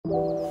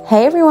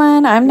Hey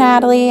everyone, I'm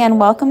Natalie and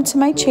welcome to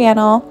my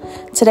channel.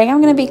 Today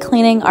I'm going to be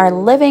cleaning our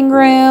living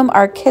room,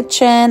 our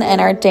kitchen, and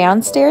our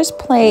downstairs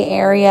play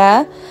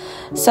area.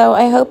 So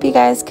I hope you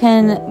guys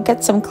can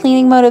get some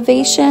cleaning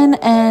motivation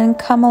and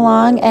come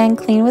along and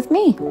clean with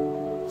me.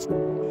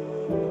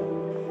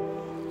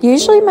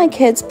 Usually my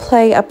kids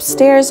play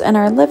upstairs in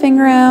our living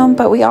room,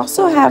 but we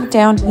also have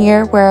down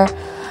here where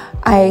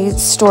I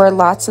store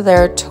lots of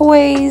their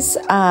toys,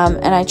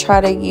 and I try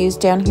to use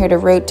down here to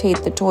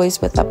rotate the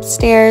toys with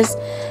upstairs.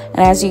 And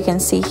as you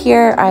can see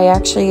here, I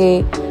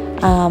actually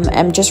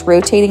am just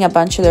rotating a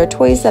bunch of their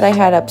toys that I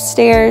had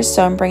upstairs,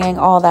 so I'm bringing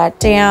all that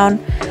down.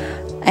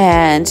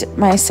 And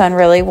my son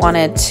really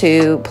wanted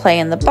to play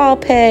in the ball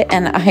pit,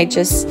 and I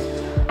just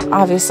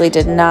obviously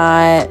did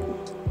not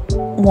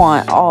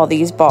want all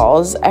these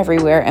balls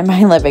everywhere in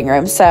my living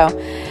room. So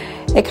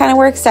it kind of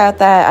works out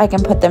that I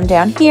can put them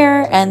down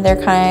here and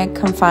they're kind of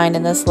confined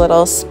in this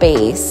little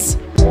space.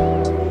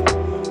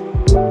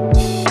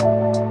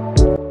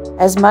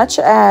 As much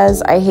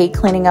as I hate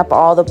cleaning up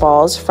all the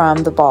balls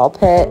from the ball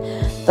pit,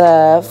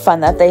 the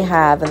fun that they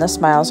have and the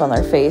smiles on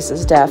their face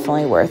is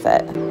definitely worth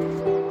it.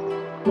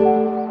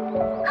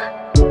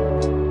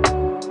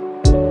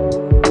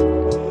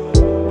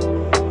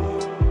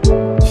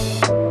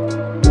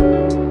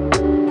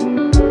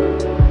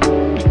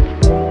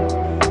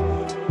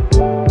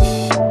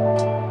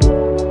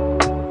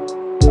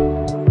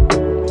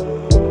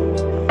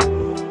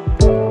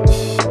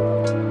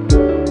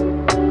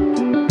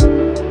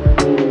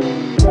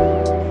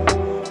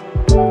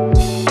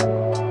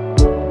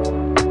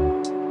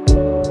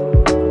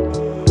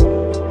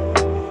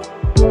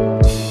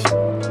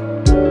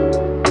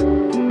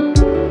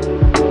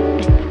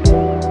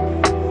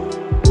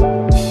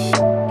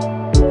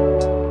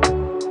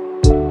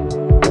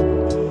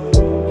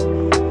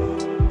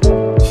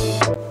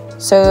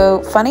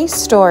 So funny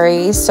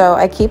story, so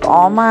I keep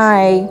all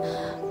my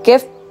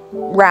gift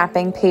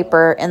wrapping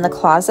paper in the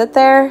closet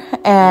there,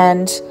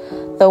 and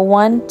the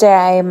one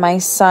day my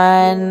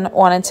son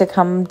wanted to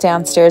come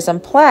downstairs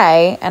and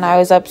play, and I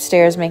was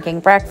upstairs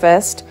making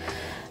breakfast.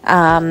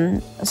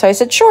 So I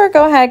said, sure,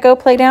 go ahead, go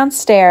play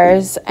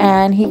downstairs.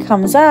 And he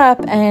comes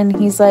up and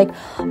he's like,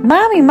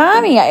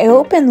 Mommy, I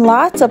opened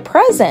lots of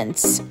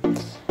presents.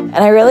 And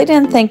I really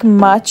didn't think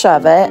much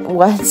of it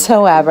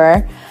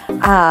whatsoever.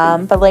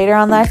 But later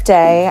on that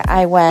day,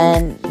 I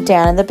went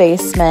down in the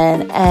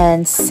basement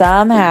and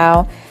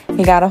somehow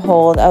he got a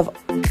hold of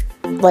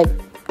like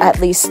at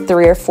least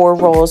 3 or 4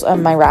 rolls of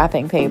my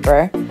wrapping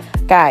paper.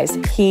 Guys,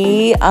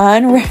 he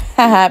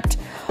unwrapped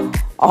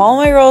all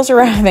my rolls of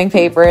wrapping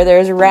paper.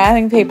 There's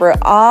wrapping paper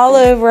all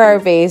over our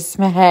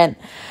basement.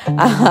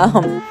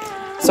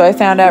 So I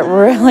found out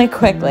really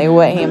quickly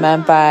what he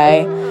meant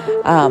by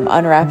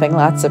unwrapping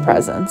lots of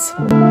presents.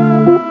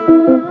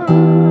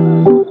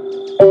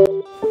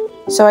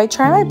 So I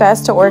try my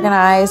best to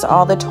organize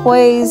all the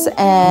toys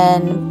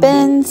and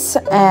bins,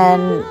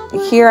 and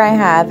here I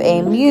have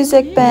a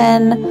music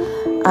bin,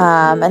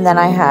 and then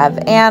I have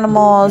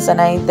animals, and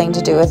anything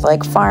to do with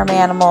like farm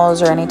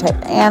animals or any type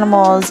of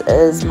animals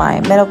is my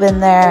middle bin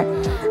there.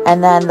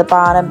 And then the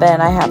bottom bin,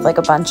 I have like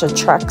a bunch of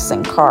trucks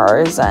and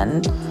cars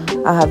and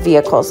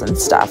vehicles and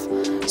stuff.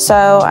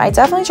 So I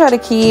definitely try to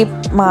keep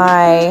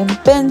my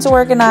bins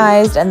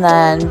organized, and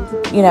then,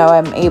 you know,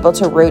 I'm able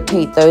to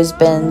rotate those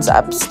bins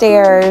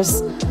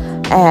upstairs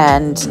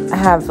and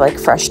have like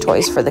fresh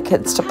toys for the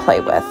kids to play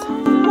with.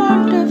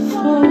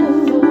 Wonderful,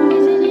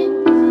 isn't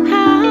it?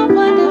 How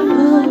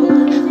wonderful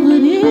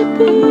would it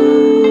be?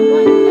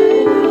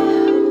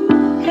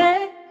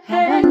 Hey,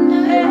 hey,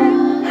 hey,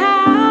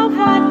 how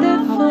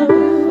wonderful,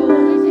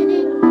 isn't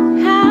it?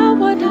 How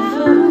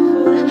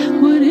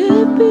wonderful would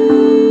it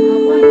be?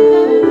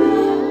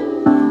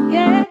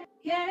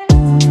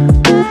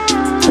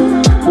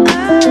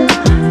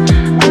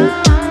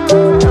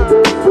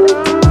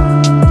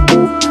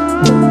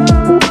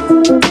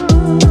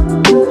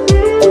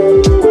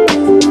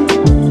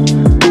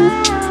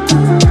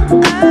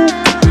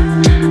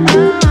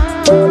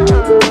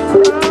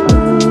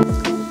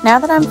 Now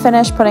that I'm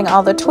finished putting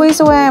all the toys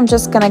away, I'm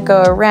just going to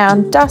go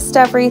around, dust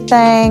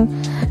everything,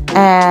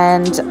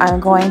 and I'm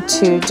going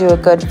to do a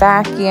good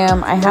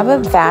vacuum. I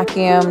haven't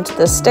vacuumed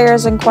the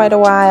stairs in quite a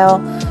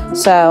while,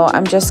 so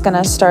I'm just going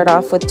to start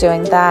off with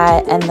doing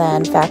that and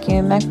then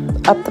vacuum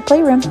up the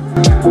playroom.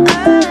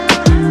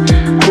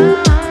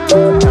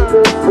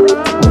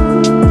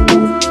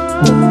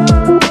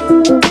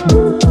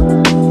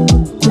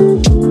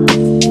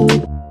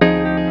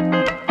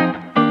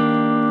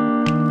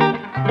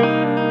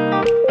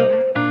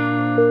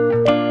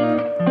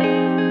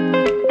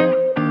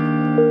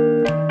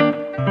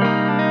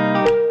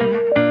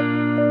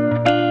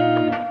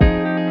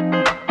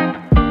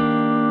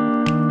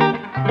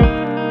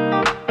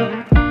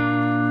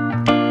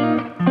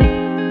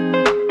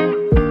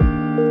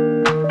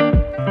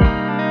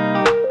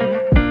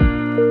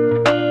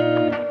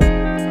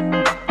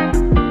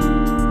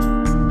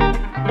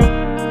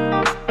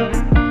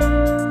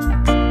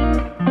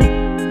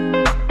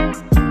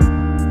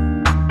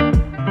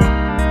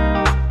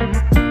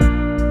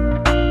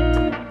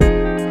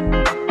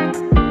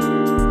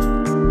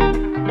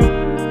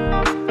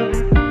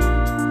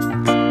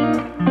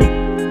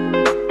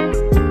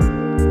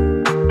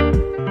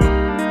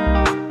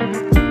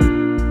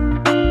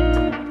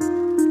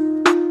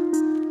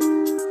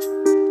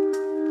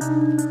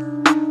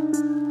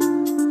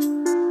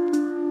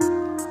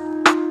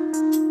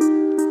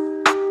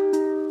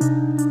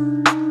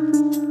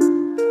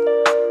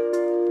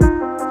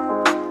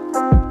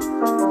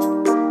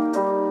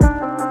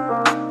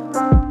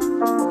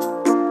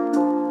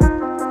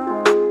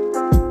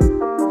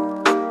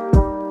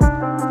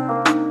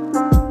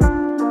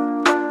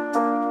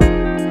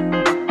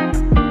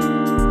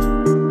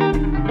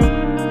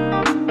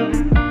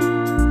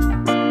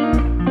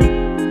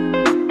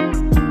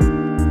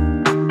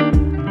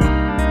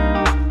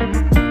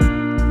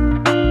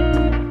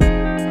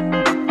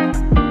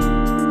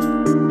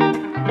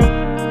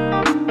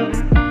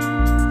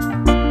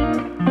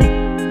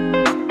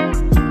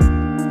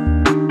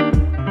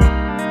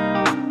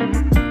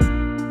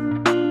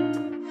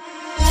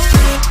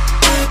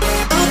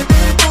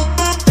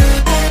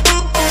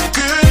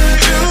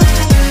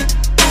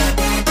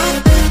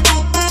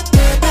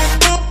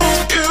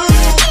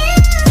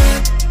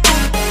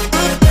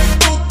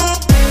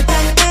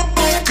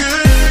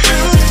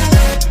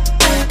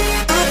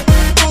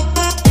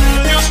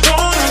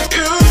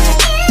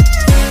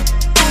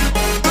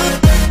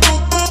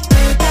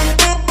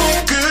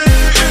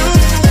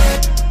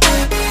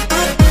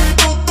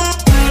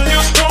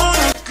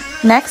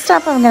 Next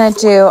up, I'm going to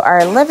do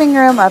our living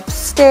room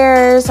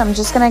upstairs. I'm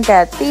just going to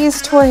get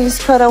these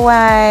toys put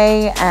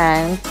away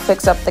and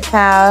fix up the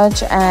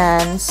couch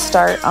and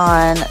start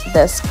on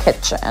this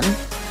kitchen.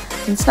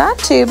 It's not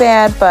too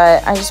bad,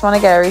 but I just want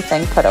to get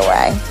everything put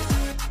away.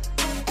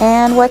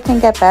 And what can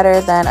get better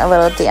than a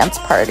little dance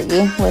party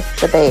with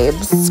the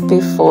babes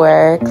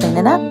before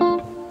cleaning up?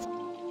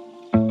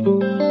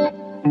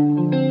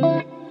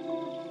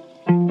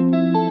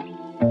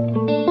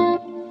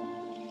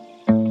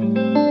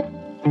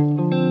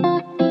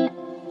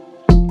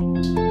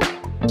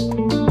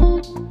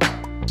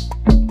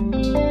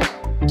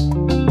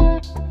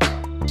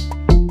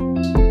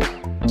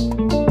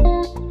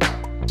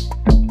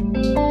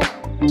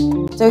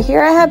 So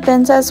here I have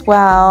bins as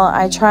well.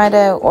 I try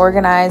to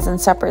organize and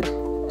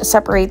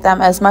separate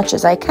them as much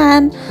as I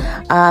can.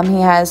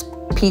 He has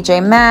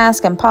PJ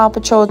Masks and Paw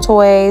Patrol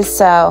toys,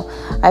 so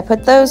I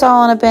put those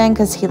all in a bin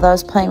because he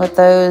loves playing with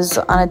those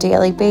on a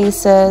daily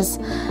basis.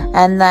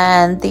 And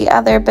then the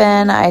other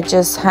bin, I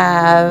just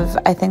have,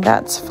 I think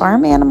that's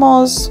farm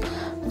animals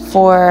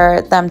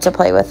for them to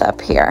play with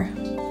up here.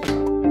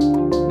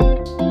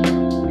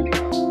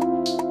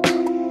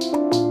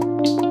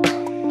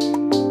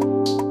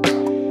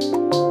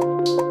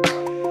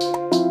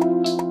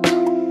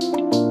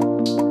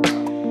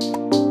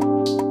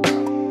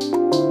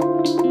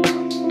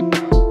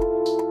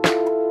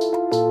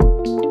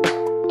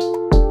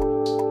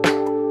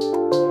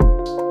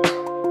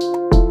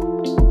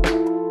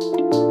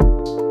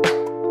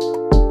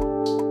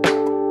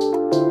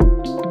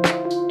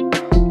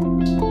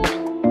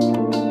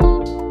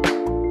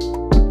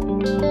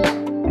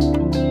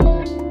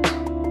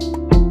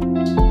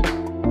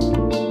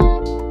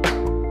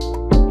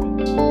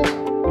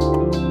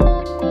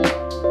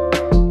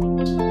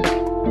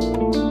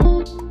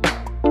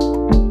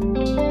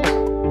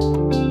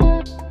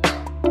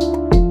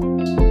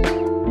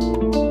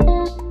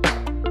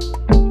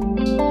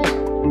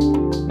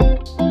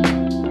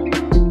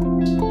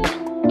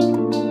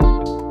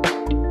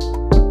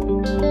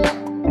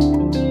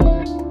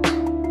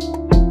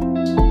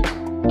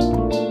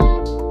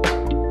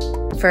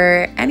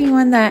 For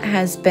anyone that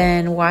has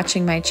been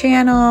watching my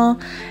channel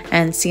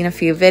and seen a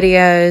few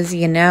videos,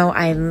 you know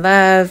I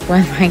love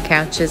when my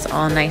couch is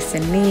all nice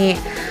and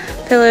neat,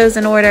 pillows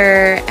in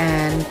order,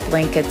 and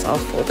blankets all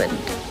folded.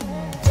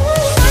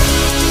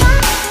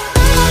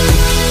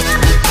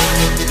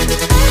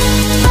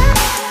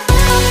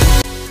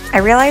 I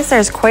realize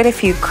there's quite a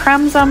few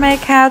crumbs on my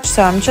couch,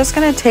 so I'm just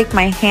going to take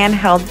my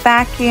handheld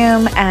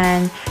vacuum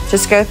and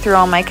just go through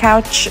all my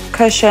couch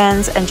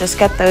cushions and just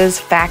get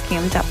those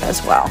vacuumed up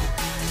as well.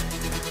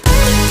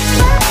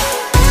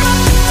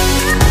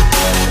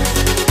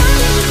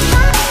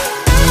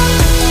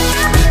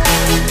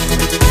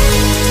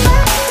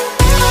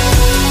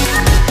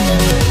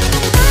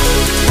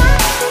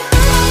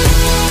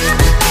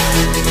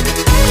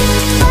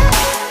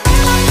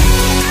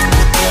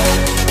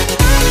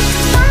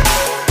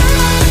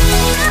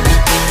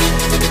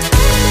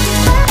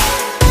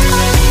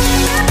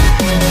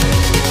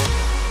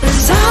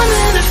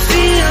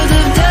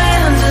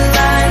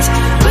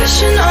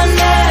 On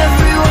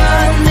every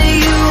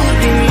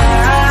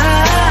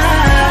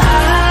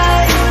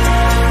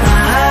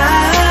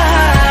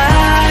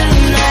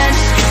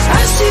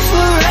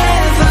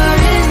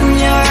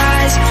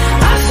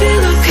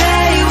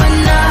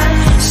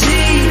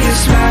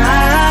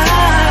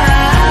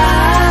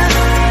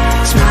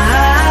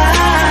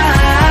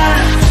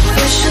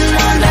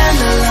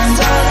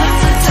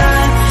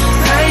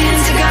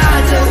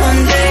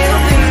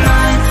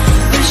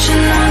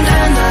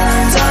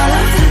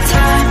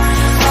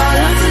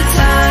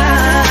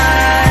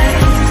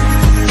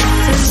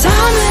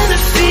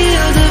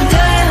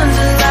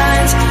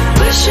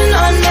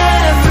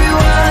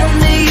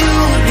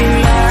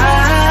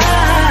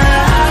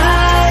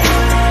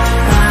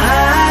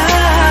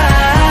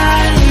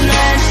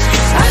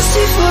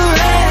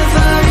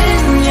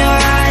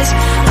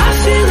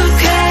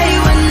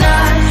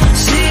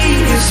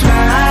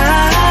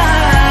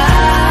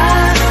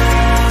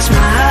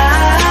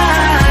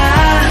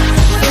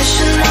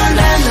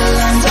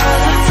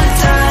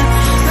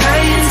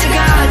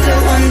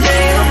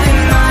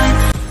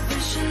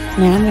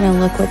Now I'm gonna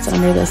look what's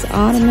under this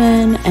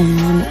ottoman,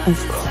 and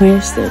of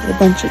course there's a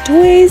bunch of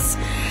toys.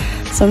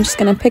 So I'm just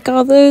gonna pick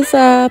all those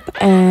up,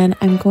 and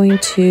I'm going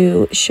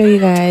to show you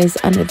guys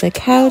under the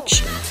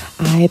couch.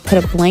 I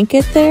put a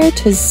blanket there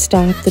to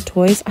stop the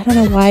toys. I don't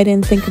know why I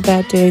didn't think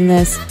about doing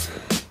this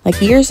like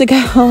years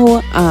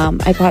ago.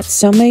 I bought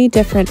so many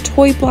different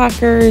toy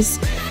blockers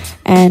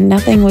and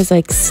nothing was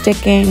like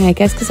sticking. I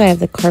guess because I have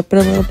the carpet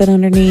a little bit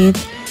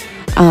underneath.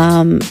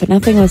 But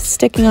nothing was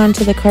sticking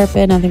onto the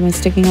carpet, nothing was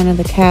sticking onto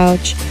the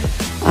couch.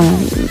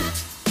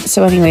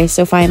 So anyway,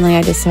 so finally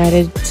I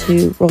decided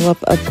to roll up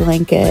a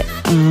blanket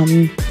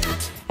and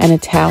a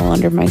towel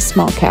under my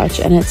small couch,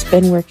 and it's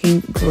been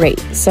working great.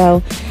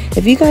 So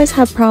if you guys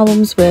have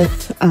problems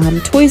with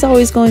toys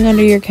always going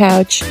under your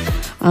couch,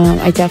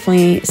 I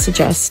definitely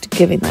suggest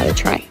giving that a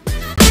try.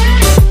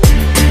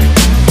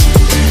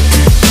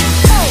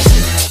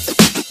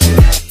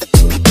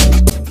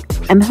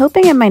 I'm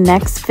hoping in my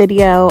next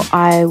video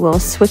I will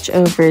switch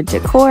over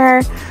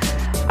decor.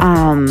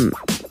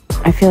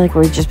 I feel like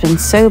we've just been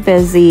so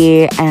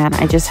busy and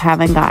I just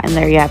haven't gotten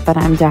there yet, but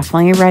I'm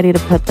definitely ready to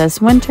put this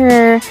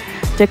winter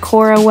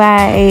decor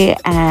away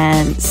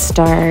and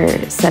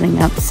start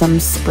setting up some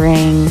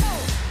spring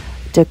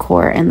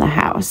decor in the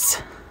house.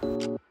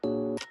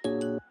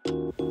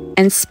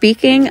 And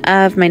speaking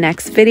of my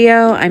next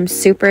video, I'm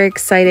super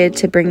excited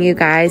to bring you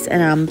guys an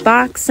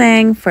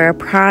unboxing for a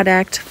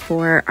product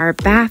for our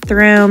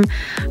bathroom.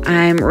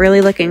 I'm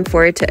really looking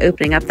forward to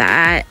opening up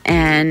that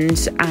and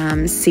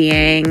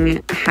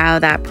seeing how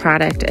that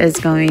product is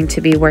going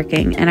to be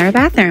working in our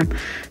bathroom.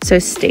 So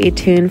stay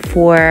tuned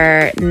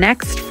for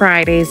next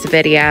Friday's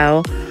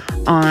video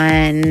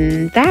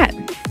on that.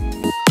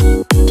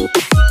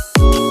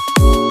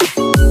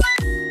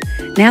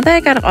 Now that I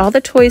got all the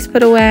toys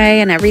put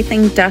away and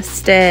everything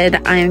dusted,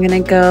 I'm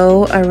going to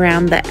go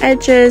around the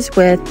edges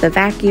with the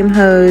vacuum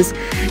hose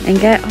and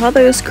get all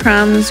those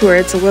crumbs where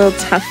it's a little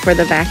tough for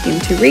the vacuum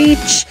to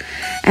reach.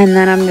 And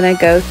then I'm going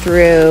to go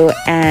through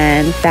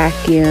and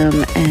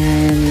vacuum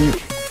and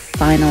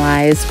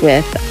finalize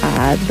with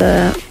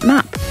the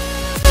mop.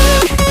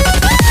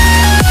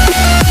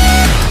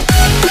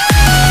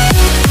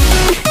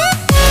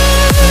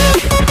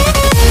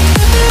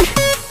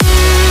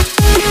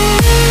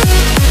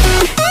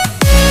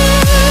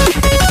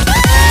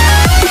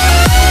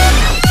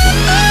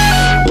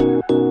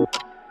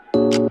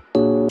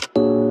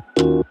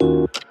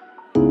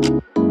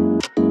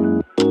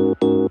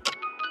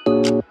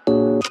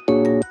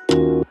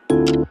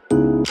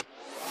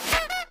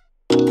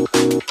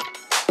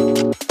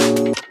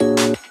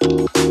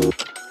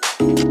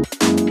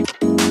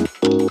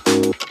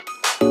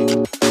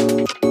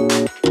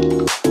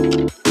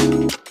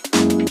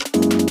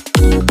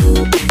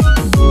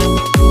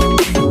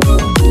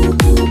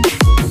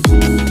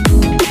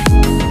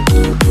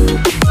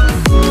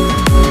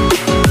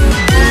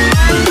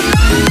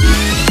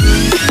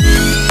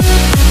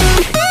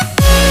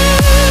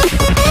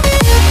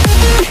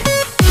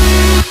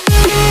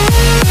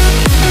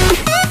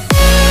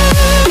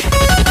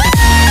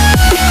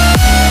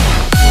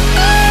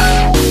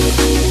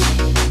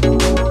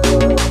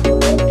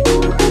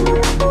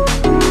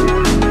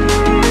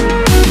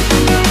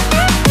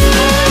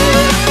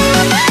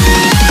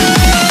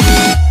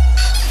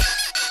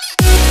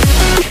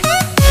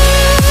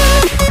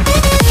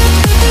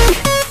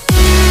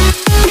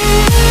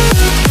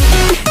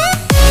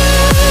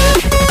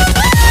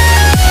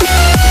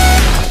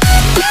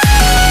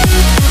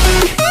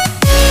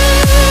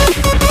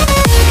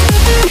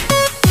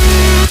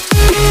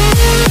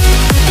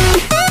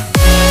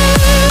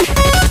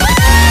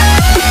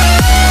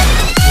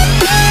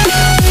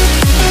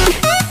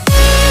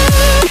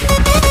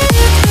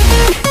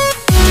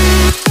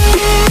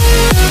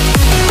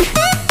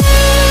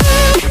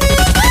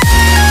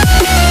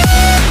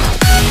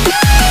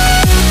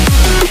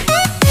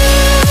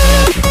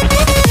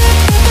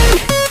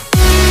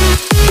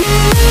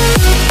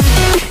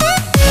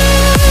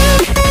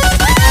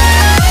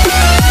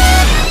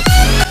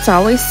 It's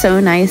always so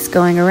nice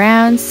going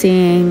around,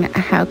 seeing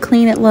how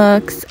clean it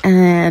looks,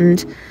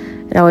 and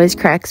it always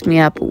cracks me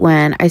up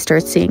when I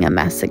start seeing a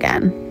mess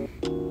again.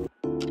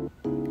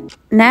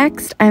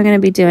 Next, I'm going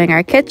to be doing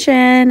our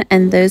kitchen,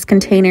 and those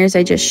containers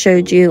I just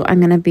showed you, I'm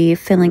going to be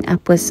filling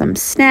up with some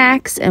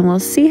snacks, and we'll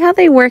see how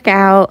they work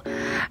out.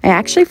 I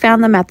actually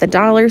found them at the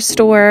dollar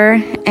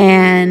store,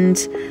 and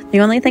the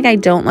only thing I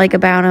don't like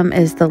about them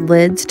is the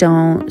lids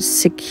don't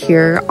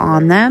secure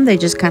on them. They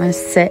just kind of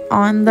sit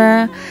on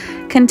the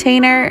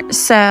container,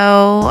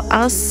 so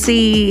I'll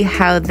see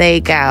how they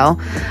go.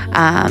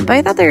 But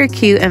I thought they were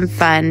cute and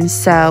fun,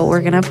 so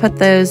we're going to put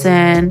those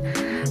in.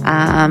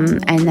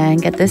 And then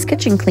get this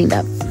kitchen cleaned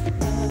up.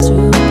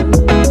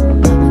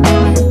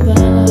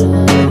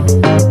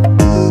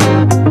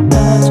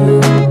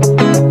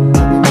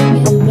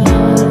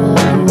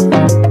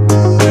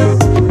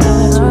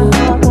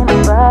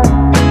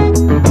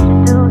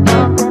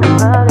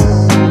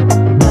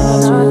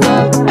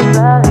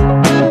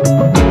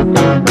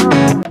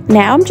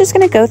 Now I'm just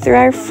going to go through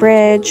our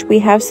fridge. We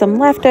have some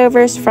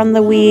leftovers from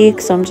the week,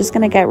 so I'm just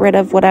going to get rid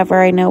of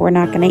whatever I know we're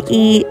not going to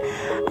eat.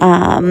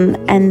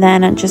 And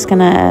then I'm just going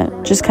to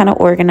kind of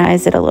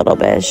organize it a little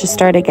bit. It's just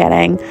started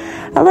getting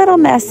a little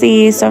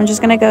messy, so I'm just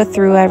going to go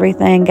through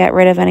everything, get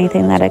rid of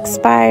anything that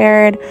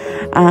expired,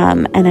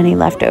 and any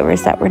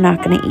leftovers that we're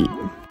not going to eat.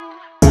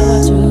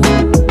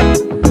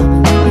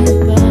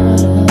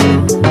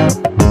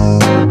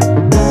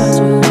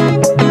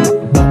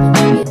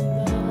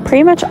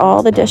 Pretty much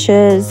all the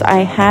dishes I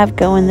have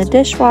go in the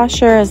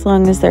dishwasher as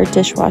long as they're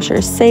dishwasher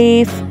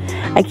safe.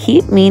 I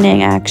keep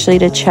meaning actually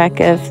to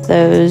check if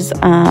those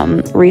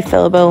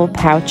refillable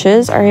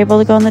pouches are able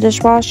to go in the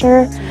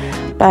dishwasher,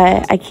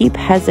 but I keep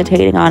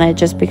hesitating on it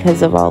just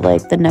because of all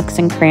like the nooks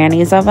and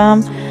crannies of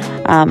them.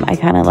 I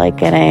kind of like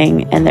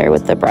getting in there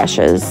with the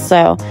brushes,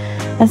 so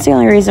that's the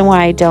only reason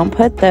why I don't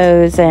put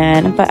those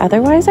in, but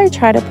otherwise I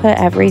try to put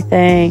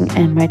everything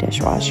in my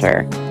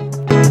dishwasher.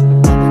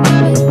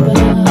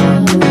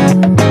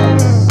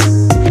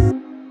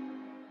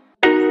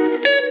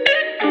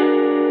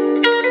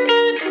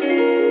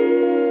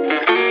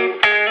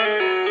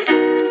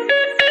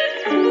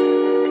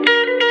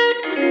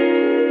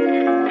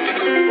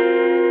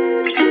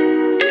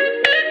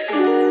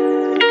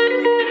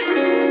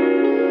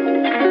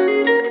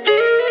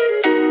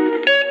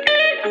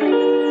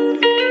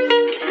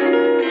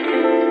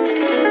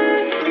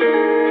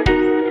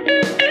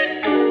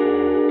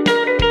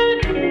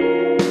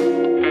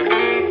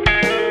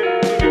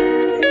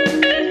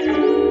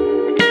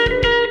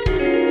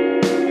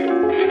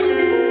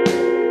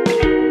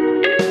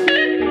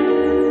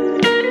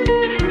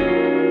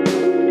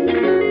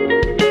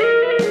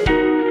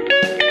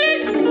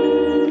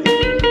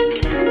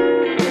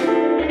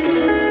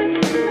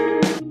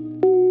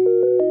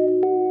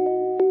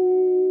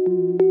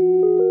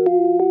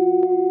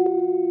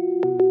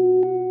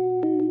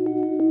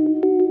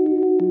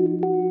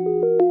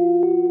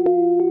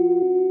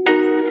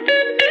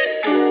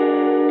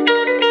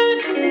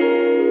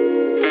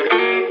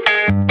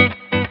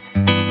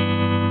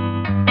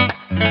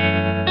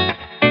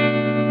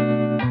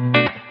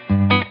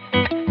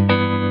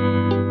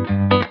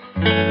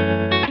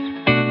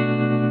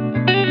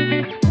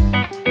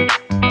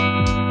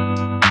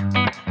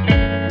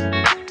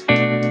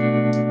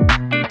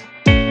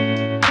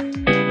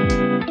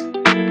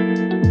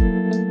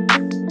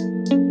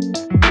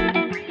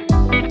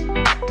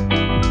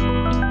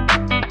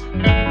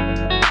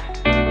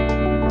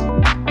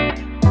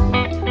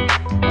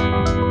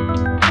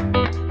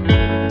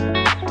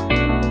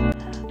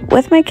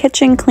 With my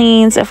kitchen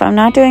cleans, if I'm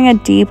not doing a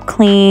deep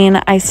clean,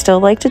 I still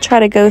like to try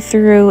to go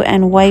through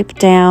and wipe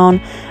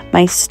down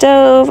my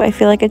stove. I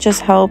feel like it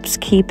just helps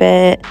keep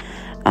it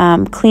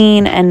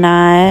clean and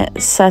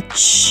not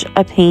such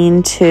a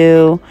pain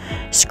to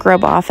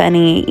scrub off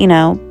any,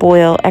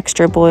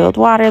 extra boiled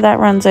water that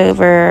runs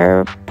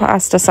over,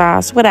 pasta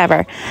sauce,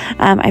 whatever.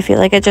 I feel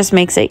like it just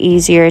makes it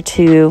easier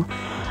to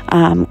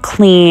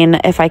clean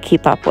if I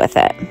keep up with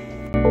it.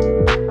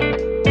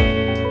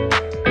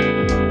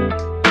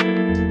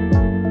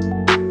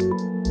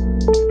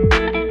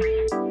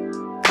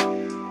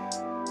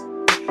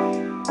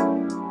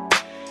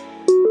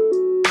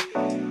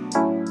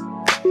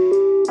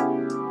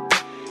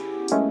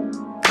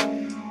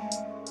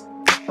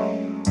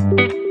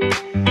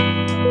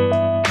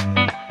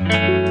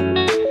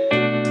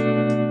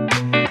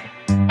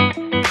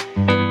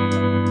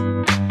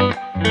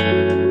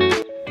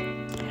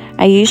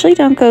 I usually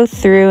don't go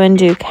through and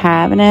do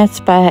cabinets,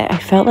 but I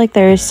felt like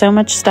there is so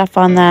much stuff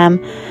on them.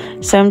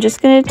 So I'm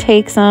just going to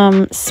take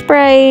some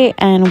spray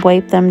and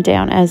wipe them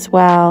down as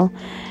well.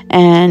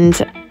 And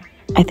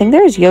I think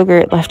there's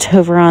yogurt left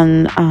over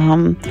on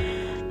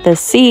the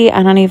seat.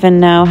 I don't even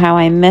know how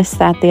I missed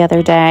that the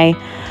other day.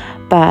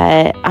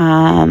 But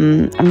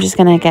I'm just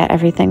going to get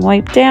everything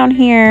wiped down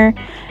here.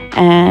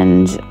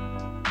 And,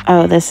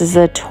 oh, this is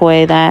a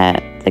toy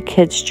that the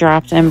kids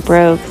dropped and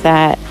broke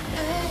that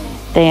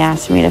they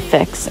asked me to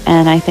fix,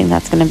 and I think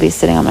that's going to be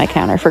sitting on my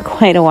counter for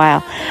quite a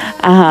while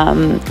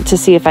to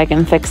see if I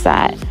can fix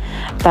that.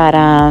 But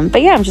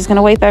yeah, I'm just going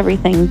to wipe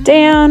everything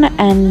down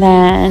and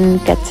then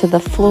get to the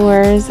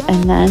floors,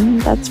 and then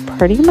that's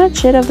pretty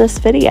much it of this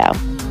video.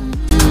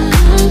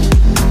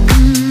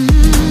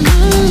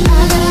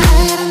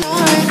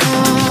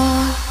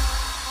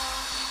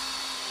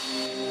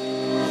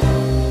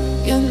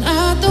 You're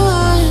not the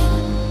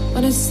one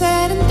when it's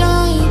said and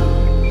done.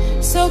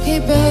 It's okay,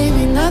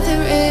 baby, nothing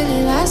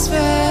really lasts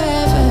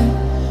forever.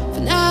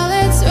 For now,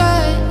 let's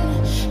run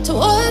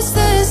towards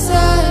the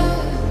sun.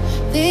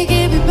 Think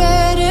it'd be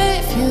better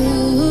if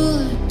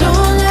you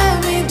don't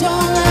let me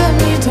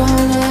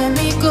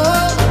go.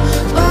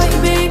 Why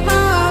you make my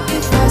heart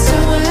beat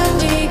faster when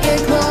we get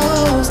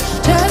close?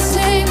 Just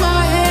take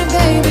my hand,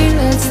 baby,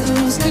 let's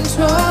lose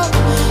control.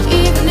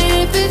 Even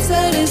if it's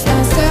a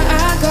disaster,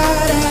 I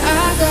gotta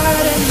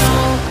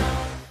know.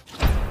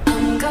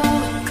 I'm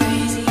going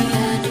crazy,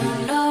 I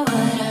don't know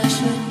what I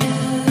should do.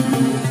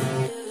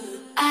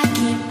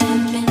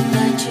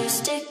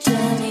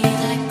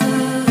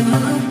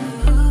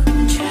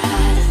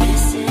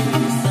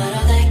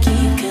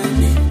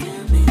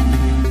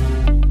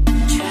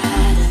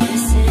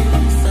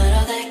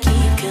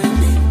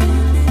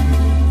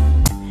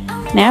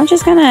 Now I'm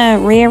just gonna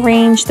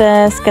rearrange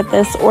this, get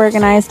this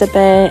organized a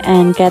bit,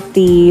 and get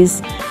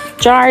these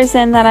jars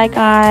in that I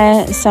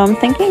got. So I'm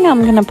thinking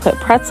I'm gonna put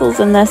pretzels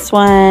in this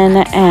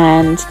one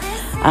and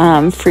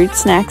fruit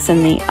snacks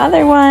in the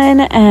other one,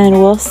 and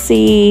we'll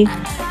see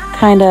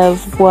kind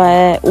of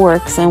what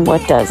works and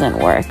what doesn't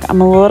work.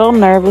 I'm a little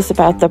nervous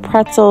about the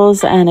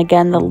pretzels and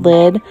again the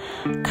lid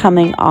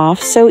coming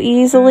off so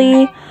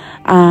easily.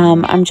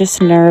 I'm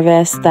just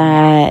nervous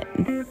that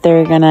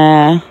they're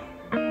gonna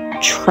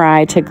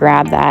try to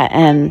grab that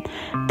and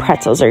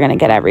pretzels are gonna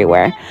get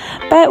everywhere,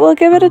 but we'll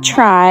give it a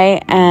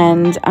try,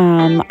 and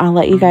I'll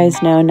let you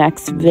guys know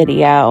next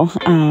video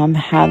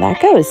how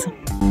that goes.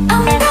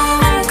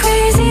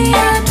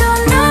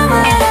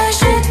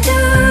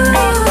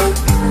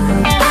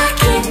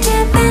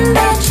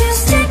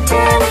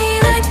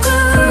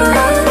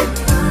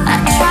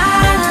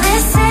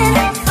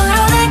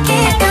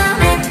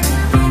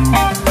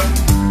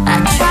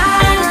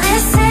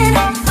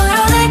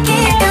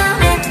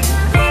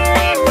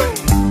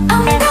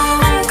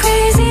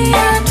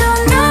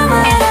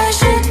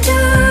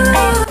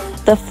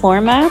 The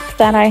floor mop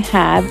that I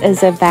have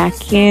is a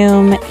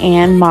vacuum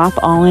and mop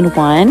all in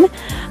one,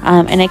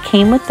 and it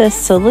came with this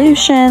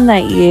solution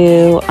that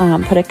you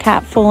put a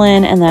cap full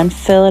in and then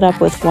fill it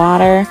up with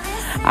water.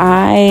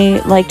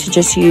 I like to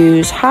just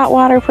use hot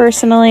water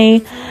personally,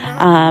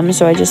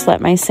 so I just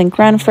let my sink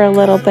run for a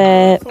little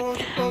bit,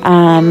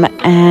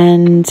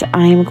 and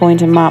I'm going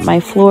to mop my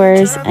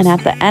floors, and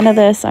at the end of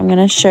this I'm going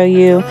to show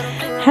you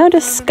how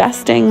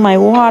disgusting my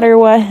water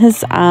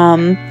was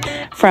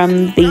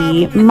from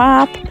the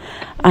mop.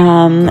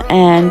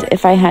 And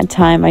if I had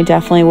time, I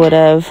definitely would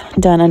have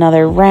done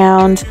another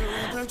round,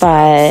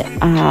 but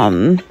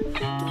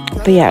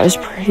yeah, it was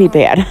pretty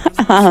bad.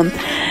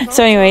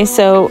 So anyway,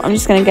 so I'm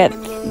just gonna get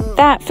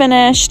that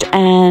finished,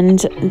 and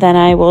then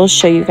I will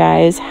show you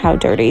guys how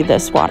dirty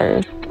this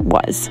water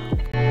was.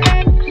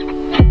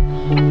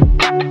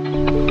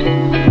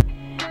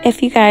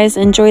 If you guys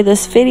enjoyed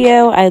this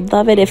video, I'd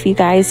love it if you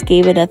guys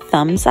gave it a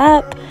thumbs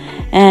up,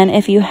 and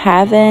if you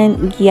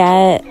haven't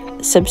yet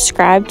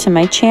subscribe to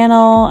my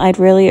channel, I'd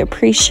really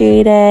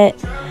appreciate it.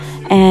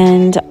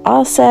 And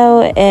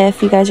also,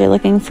 if you guys are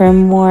looking for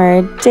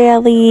more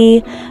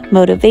daily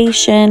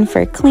motivation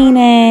for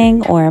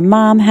cleaning or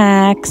mom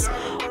hacks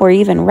or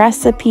even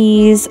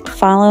recipes,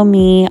 follow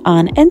me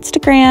on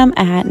Instagram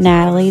at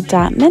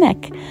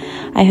natalie.minnick.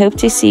 I hope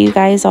to see you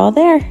guys all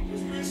there.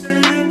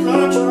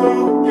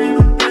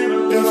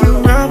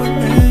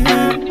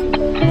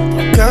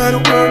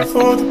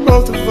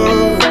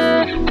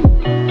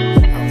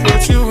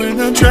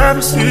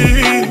 Driver's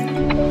seat,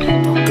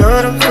 don't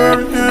gotta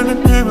hurry in the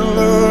name of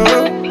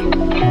love.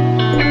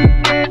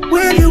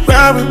 When you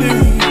ride with me,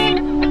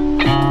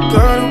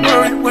 don't gotta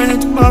worry when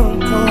tomorrow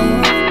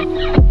comes.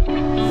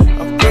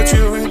 I'll put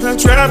you in the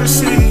driver's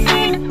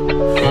seat,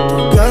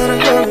 don't gotta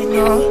hurry,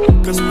 no,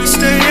 cause we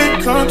stay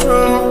in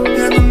control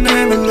in the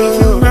name of love.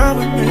 If you ride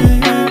with me,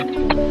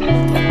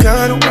 don't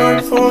gotta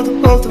worry for the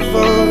both of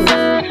us.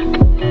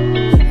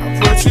 I'll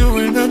put you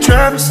in the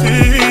driver's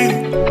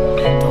seat,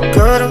 don't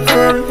gotta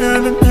hurry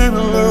in the name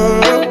of love.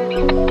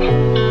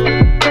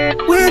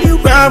 When you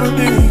ride with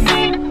me,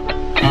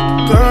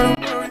 don't gotta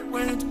worry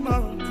when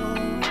tomorrow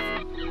comes.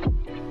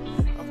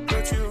 I'll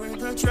put you in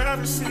the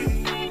driver's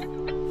seat,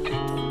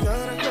 don't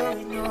gotta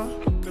hurry, no,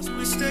 cause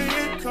we stay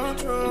in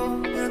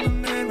control in the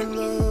name of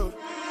love.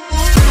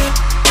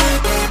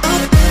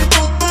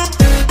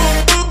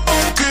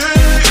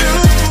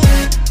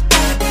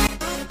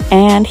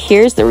 And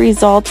here's the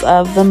results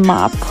of the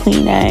mop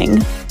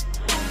cleaning.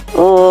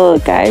 Oh,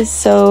 guys,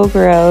 so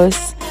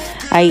gross.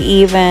 I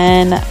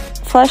even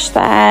flushed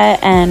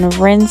that and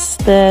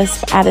rinsed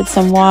this, added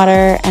some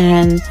water,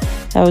 and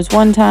that was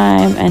one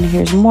time, and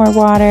here's more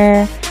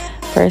water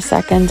for a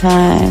second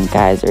time.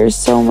 Guys, there's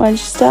so much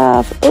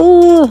stuff.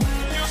 Ooh,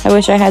 I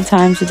wish I had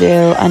time to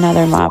do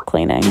another mop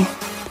cleaning.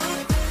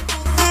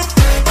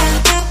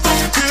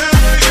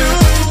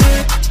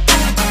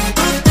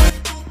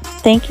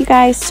 Thank you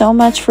guys so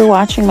much for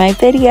watching my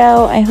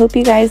video. I hope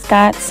you guys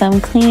got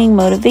some cleaning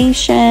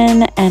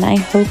motivation, and I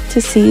hope to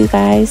see you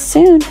guys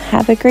soon.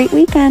 Have a great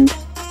weekend.